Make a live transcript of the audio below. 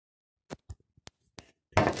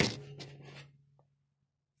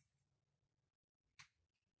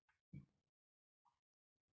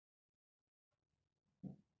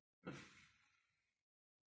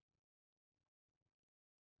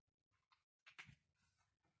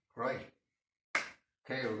Right.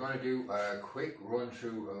 Okay, we're going to do a quick run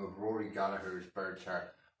through of Rory Gallagher's bird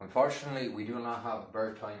chart. Unfortunately, we do not have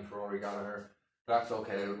bird time for Rory Gallagher. That's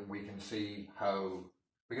okay. We can still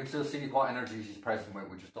see what energies he's present with.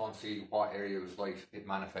 We just don't see what area of his life it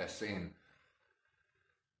manifests in.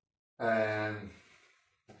 Such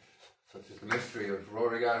is the mystery of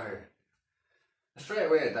Rory Gallagher. Straight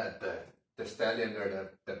away, the stellium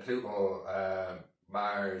there, the Pluto,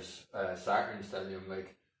 Mars, Saturn stellium,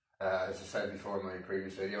 as I said before in my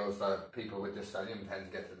previous videos, that people with this stellium tend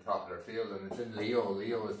to get to the top of their field, and it's in Leo.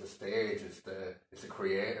 Leo is the stage, it's the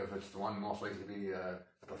creative, it's the one most likely to be a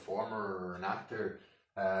performer or an actor.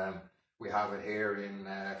 We have it here in,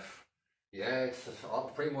 it's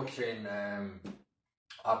pretty much in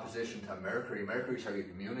opposition to Mercury. Mercury's how you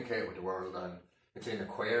communicate with the world, and it's in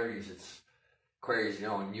Aquarius. Aquarius,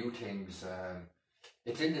 new things.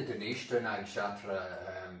 It's in the Dhanishta Nakshatra.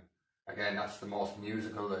 Again, that's the most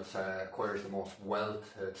musical. It's Aquarius, the most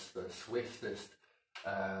wealth. It's the swiftest.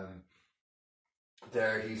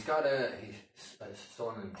 He's got a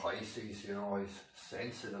sun in Pisces. He's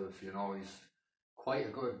sensitive. He's quite a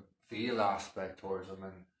good feel aspect towards him,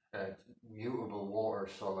 and mutable water.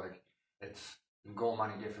 So it can go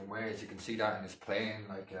many different ways. You can see that in his playing.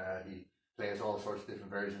 He plays all sorts of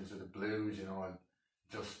different versions of the blues. And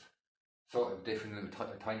just sort of different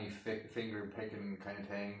little tiny finger picking kind of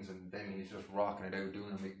things, and then he's just rocking it out,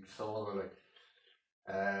 doing a big solo.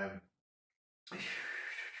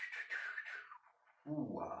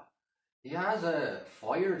 He has a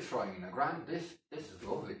fire trine. This is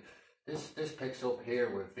lovely. This picks up here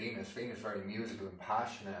with Venus. Venus is very musical and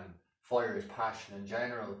passionate, and fire is passion in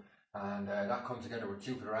general. And that comes together with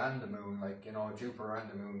Jupiter and the Moon. Jupiter and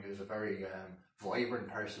the Moon gives a very vibrant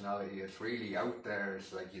personality. It's really out there.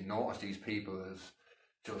 It's you notice these people as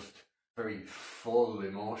just very full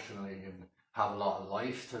emotionally and have a lot of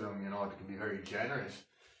life to them. They can be very generous.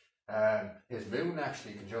 His Moon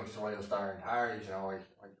actually conjuncts the royal star Antares. I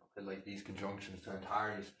like these conjunctions to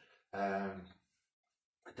Antares.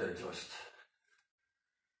 They're just,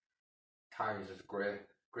 Antares is a great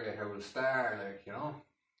old star.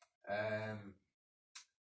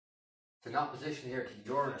 It's in opposition here to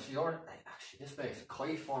Uranus. Actually, this makes a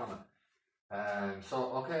kite forming.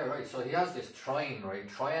 So he has this trine, right?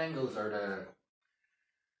 Triangles are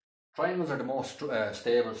the most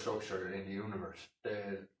stable structure in the universe.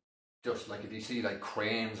 Just like if you see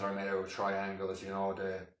cranes are made out of triangles,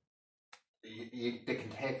 they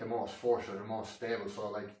can take the most force, or the most stable.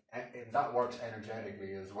 So that works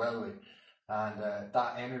energetically as well. And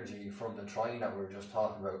that energy from the trine that we were just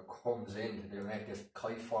talking about comes in to make this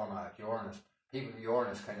kite format at Uranus. People at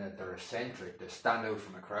Uranus they're eccentric, they stand out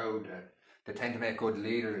from a crowd, they tend to make good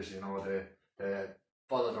leaders, they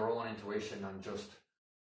follow their own intuition, and just,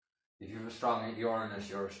 if you have a strong Uranus,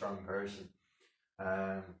 you're a strong person.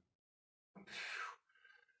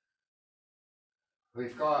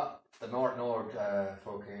 We've got the North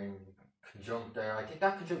fucking conjunct there. I think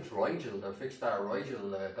that conjuncts Rigel, the fixed star Rigel.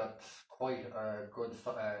 That's quite a good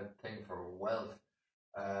thing for wealth.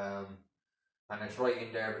 And it's right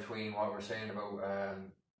in there between what we're saying about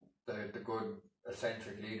the good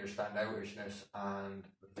eccentric leader standoutishness and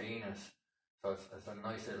Venus. So it's a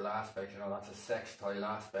nice little aspect, that's a sextile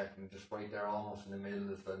aspect, and just right there almost in the middle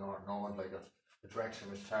is the North Node, that's the direction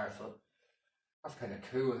of his chart. So that's kind of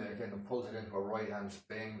cool. Again, it pulls it into a right hand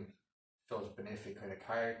spin, shows benefic kind of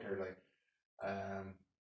character.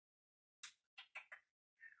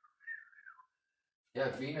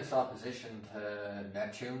 Venus opposition to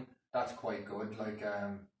Neptune, that's quite good,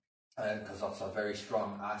 because that's a very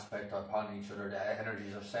strong aspect upon each other. The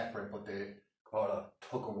energies are separate, but they call a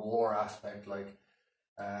tug of war aspect,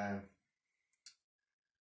 that's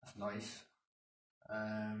nice.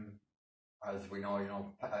 As we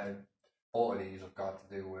know, all of these have got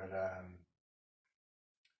to do with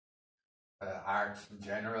arts in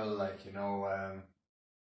general,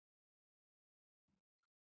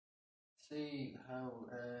 see how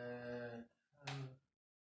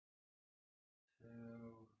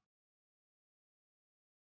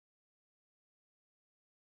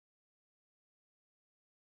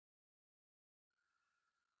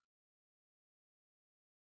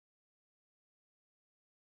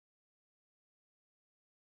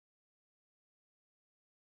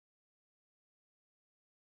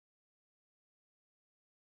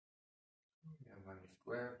when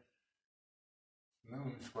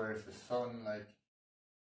Moon squares the Sun,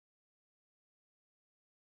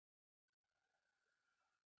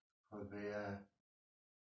 could be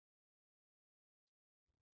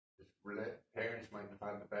parents might have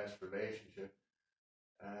had the best relationship.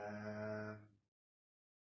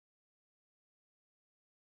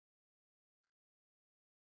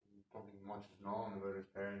 don't think much is known about his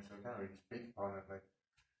parents, so we can't really speak upon it. Like,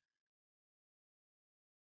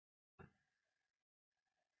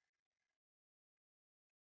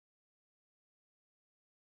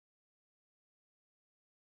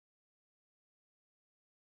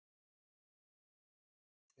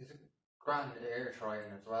 he's a grand air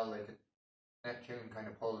trying as well. Like, Neptune kind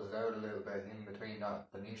of pulls it out a little bit in between that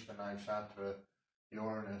the Nishvanag Shatra,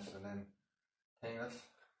 Uranus, and then thing. That's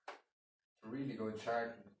a really good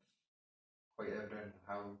chart. It's quite evident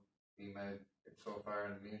how he made it so far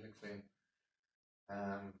in the music scene.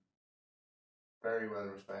 Very well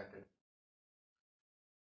respected.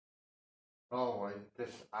 Oh,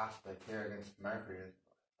 this aspect here against Mercury,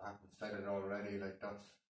 I haven't said it already. Like, that's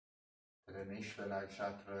the Nishvanag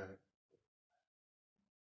Shatra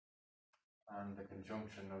and the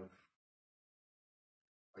conjunction of,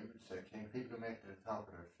 I would say, people who make it to the top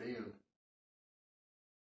of their field.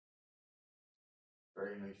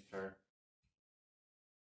 Very nice chart.